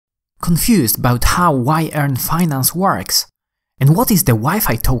confused about how Yearn Finance works? And what is the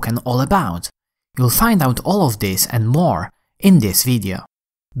YFI token all about? You'll find out all of this and more in this video.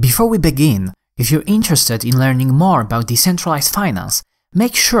 Before we begin, if you're interested in learning more about decentralized finance,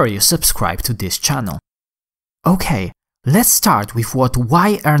 make sure you subscribe to this channel. Okay, let's start with what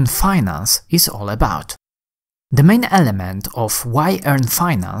Yearn Finance is all about. The main element of Yearn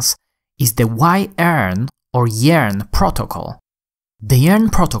Finance is the Yearn or Yearn protocol. The Yearn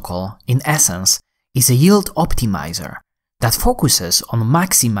protocol, in essence, is a yield optimizer that focuses on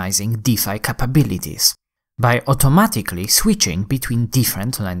maximizing DeFi capabilities by automatically switching between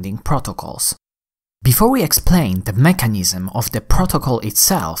different lending protocols. Before we explain the mechanism of the protocol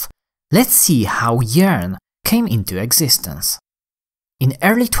itself, let's see how Yearn came into existence. In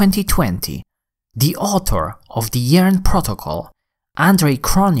early 2020, the author of the Yearn protocol,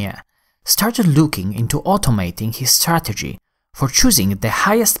 Cronje, started looking into automating his strategy for choosing the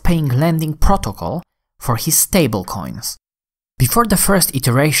highest paying lending protocol for his stablecoins. Before the first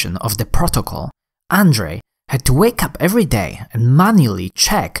iteration of the protocol, Andre had to wake up every day and manually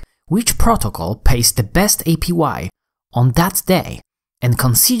check which protocol pays the best APY on that day and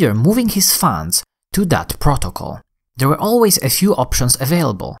consider moving his funds to that protocol. There were always a few options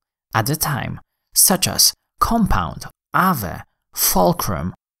available at the time, such as Compound, Aave,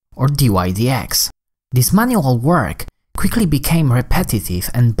 Fulcrum, or DYDX. This manual work quickly became repetitive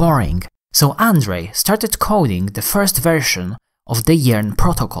and boring, so Andre started coding the first version of the Yearn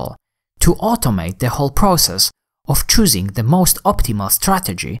protocol to automate the whole process of choosing the most optimal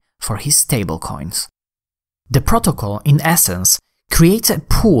strategy for his stablecoins. The protocol, in essence, creates a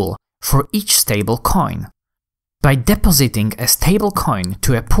pool for each stablecoin. By depositing a stablecoin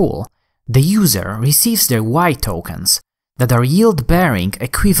to a pool, the user receives their yTokens that are yield-bearing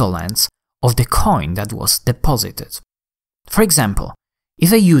equivalents of the coin that was deposited. For example,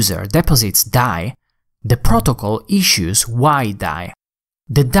 if a user deposits DAI, the protocol issues yDAI.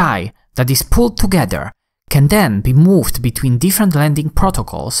 The DAI that is pulled together can then be moved between different lending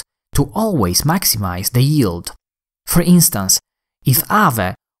protocols to always maximize the yield. For instance, if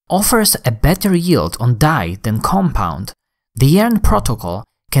Aave offers a better yield on DAI than Compound, the Yearn protocol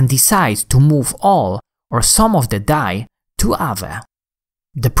can decide to move all or some of the DAI to Aave.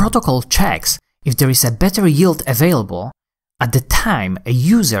 The protocol checks if there is a better yield available at the time a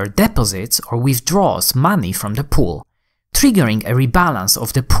user deposits or withdraws money from the pool, triggering a rebalance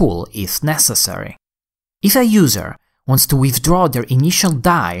of the pool if necessary. If a user wants to withdraw their initial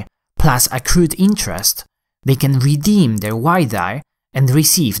DAI plus accrued interest, they can redeem their yDAI and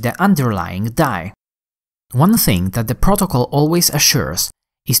receive the underlying DAI. One thing that the protocol always assures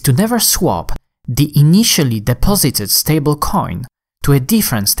is to never swap the initially deposited stablecoin to a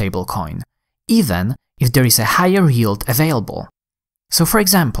different stablecoin, even if there is a higher yield available. So for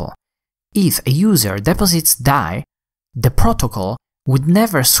example, if a user deposits DAI, the protocol would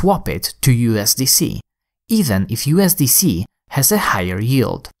never swap it to USDC, even if USDC has a higher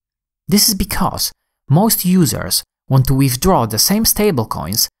yield. This is because most users want to withdraw the same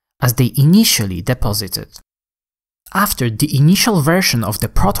stablecoins as they initially deposited. After the initial version of the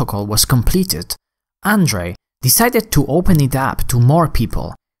protocol was completed, Andre decided to open it up to more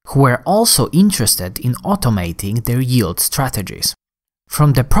people who were also interested in automating their yield strategies.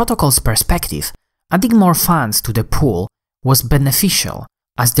 From the protocol's perspective, adding more funds to the pool was beneficial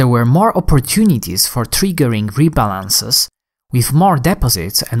as there were more opportunities for triggering rebalances, with more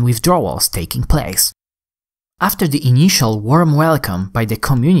deposits and withdrawals taking place. After the initial warm welcome by the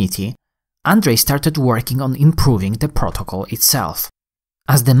community, Andre started working on improving the protocol itself.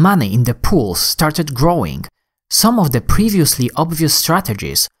 As the money in the pools started growing, some of the previously obvious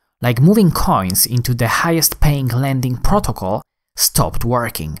strategies, like moving coins into the highest paying lending protocol, stopped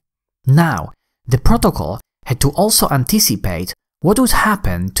working. Now, the protocol had to also anticipate what would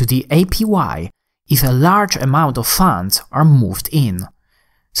happen to the APY if a large amount of funds are moved in.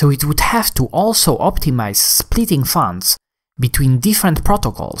 So it would have to also optimize splitting funds between different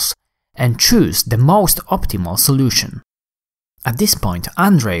protocols and choose the most optimal solution. At this point,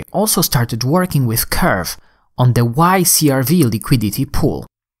 Andre also started working with Curve on the YCRV liquidity pool.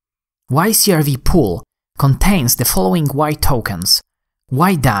 YCRV pool contains the following yTokens: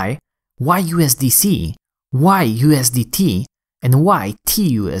 yDAI, yUSDC, yUSDT, and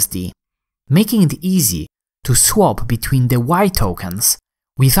yTUSD, making it easy to swap between the yTokens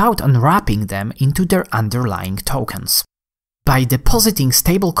without unwrapping them into their underlying tokens. By depositing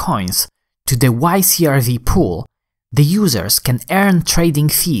stablecoins to the YCRV pool, the users can earn trading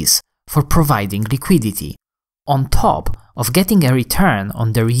fees for providing liquidity, on top of getting a return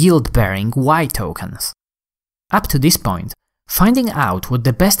on their yield-bearing yTokens. Up to this point, Finding out what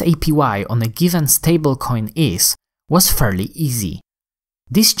the best APY on a given stablecoin is was fairly easy.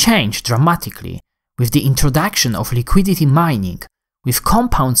 This changed dramatically with the introduction of liquidity mining, with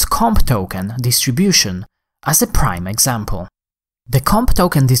Compound's comp token distribution as a prime example. The comp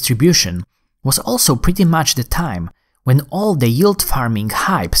token distribution was also pretty much the time when all the yield farming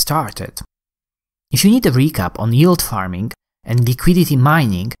hype started. If you need a recap on yield farming and liquidity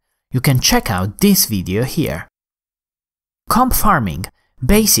mining, you can check out this video here. Comp farming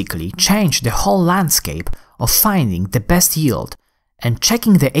basically changed the whole landscape of finding the best yield, and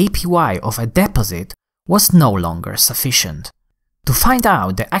checking the APY of a deposit was no longer sufficient. To find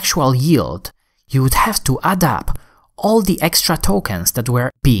out the actual yield, you would have to add up all the extra tokens that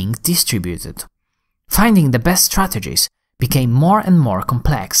were being distributed. Finding the best strategies became more and more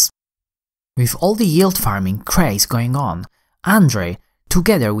complex. With all the yield farming craze going on, Andre,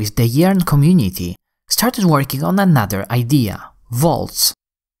 together with the Yearn community, started working on another idea: vaults.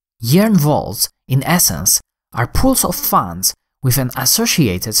 Yearn vaults, in essence, are pools of funds with an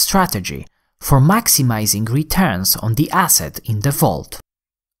associated strategy for maximizing returns on the asset in the vault.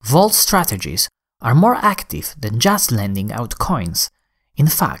 Vault strategies are more active than just lending out coins. In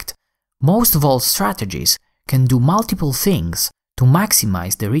fact, most vault strategies can do multiple things to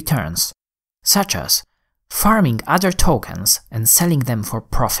maximize the returns, such as farming other tokens and selling them for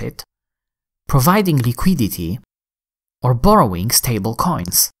profit, providing liquidity, or borrowing stable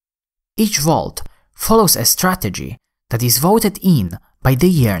coins. Each vault follows a strategy that is voted in by the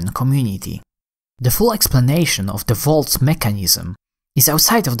Yearn community. The full explanation of the vault's mechanism is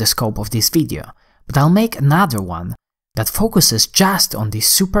outside of the scope of this video, but I'll make another one that focuses just on this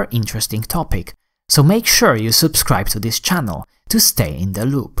super interesting topic, so make sure you subscribe to this channel to stay in the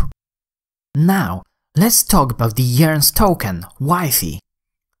loop. Now, let's talk about the Yearn's token, YFI.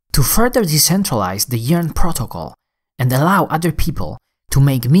 To further decentralize the Yearn protocol and allow other people to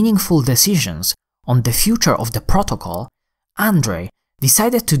make meaningful decisions on the future of the protocol, Andre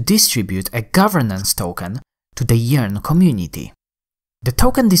decided to distribute a governance token to the Yearn community. The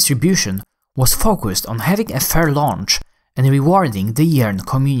token distribution was focused on having a fair launch and rewarding the Yearn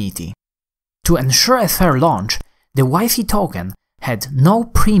community. To ensure a fair launch, the YFI token had no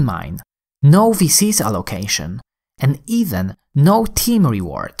pre-mine, no VC's allocation, and even no team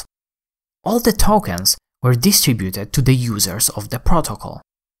reward. All the tokens were distributed to the users of the protocol.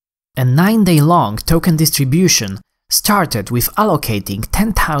 A 9-day-long token distribution started with allocating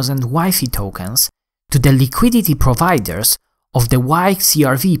 10,000 YFI tokens to the liquidity providers of the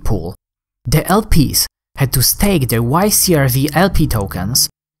YCRV pool. The LPs had to stake their YCRV LP tokens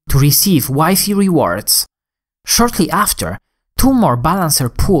to receive YFI rewards. Shortly after, 2 more balancer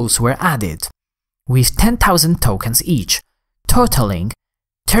pools were added, with 10,000 tokens each, totaling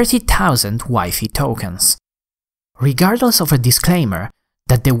 30,000 YFI tokens. Regardless of a disclaimer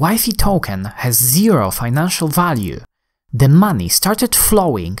that the YFI token has zero financial value, the money started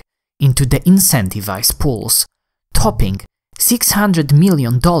flowing into the incentivized pools, topping $600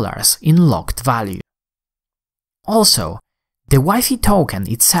 million in locked value. Also, the YFI token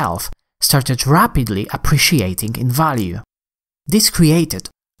itself started rapidly appreciating in value. This created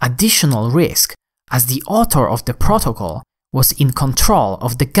additional risk as the author of the protocol was in control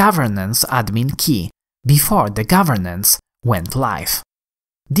of the governance admin key before the governance went live.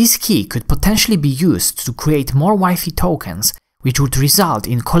 This key could potentially be used to create more YFI tokens, which would result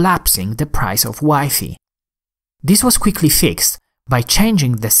in collapsing the price of YFI. This was quickly fixed by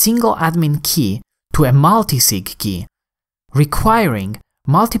changing the single admin key to a multi-sig key, requiring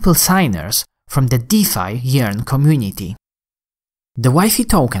multiple signers from the DeFi Yearn community. The YFI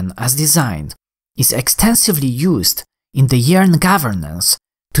token, as designed, is extensively used in the Yearn governance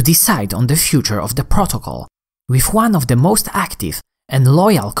to decide on the future of the protocol, with one of the most active and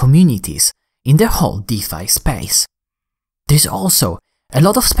loyal communities in the whole DeFi space. There's also a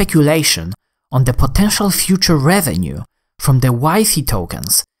lot of speculation on the potential future revenue from the YFI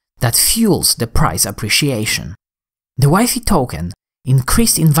tokens that fuels the price appreciation. The YFI token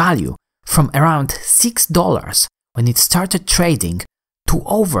increased in value from around $6 when it started trading to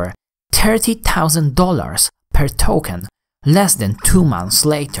over $30,000 per token less than 2 months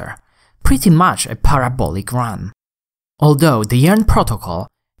later, pretty much a parabolic run. Although the Yearn protocol,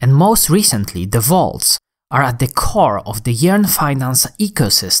 and most recently the vaults, are at the core of the Yearn Finance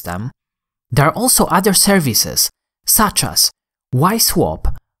ecosystem, there are also other services such as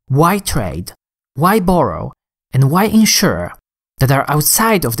YSwap, YTrade, YBorrow, and YInsure that are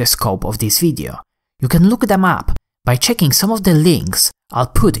outside of the scope of this video. You can look them up by checking some of the links I'll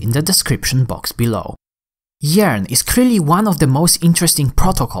put in the description box below. Yearn is clearly one of the most interesting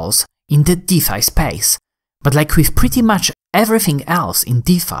protocols in the DeFi space, But like with pretty much everything else in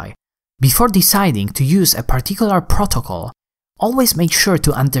DeFi, before deciding to use a particular protocol, always make sure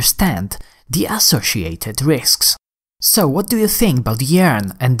to understand the associated risks. So what do you think about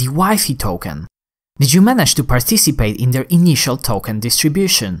Yearn and the YFI token? Did you manage to participate in their initial token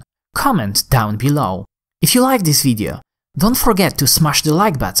distribution? Comment down below. If you like this video, don't forget to smash the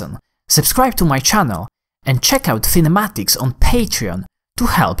like button, subscribe to my channel, and check out Finematics on Patreon to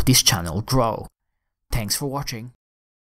help this channel grow. Thanks for watching.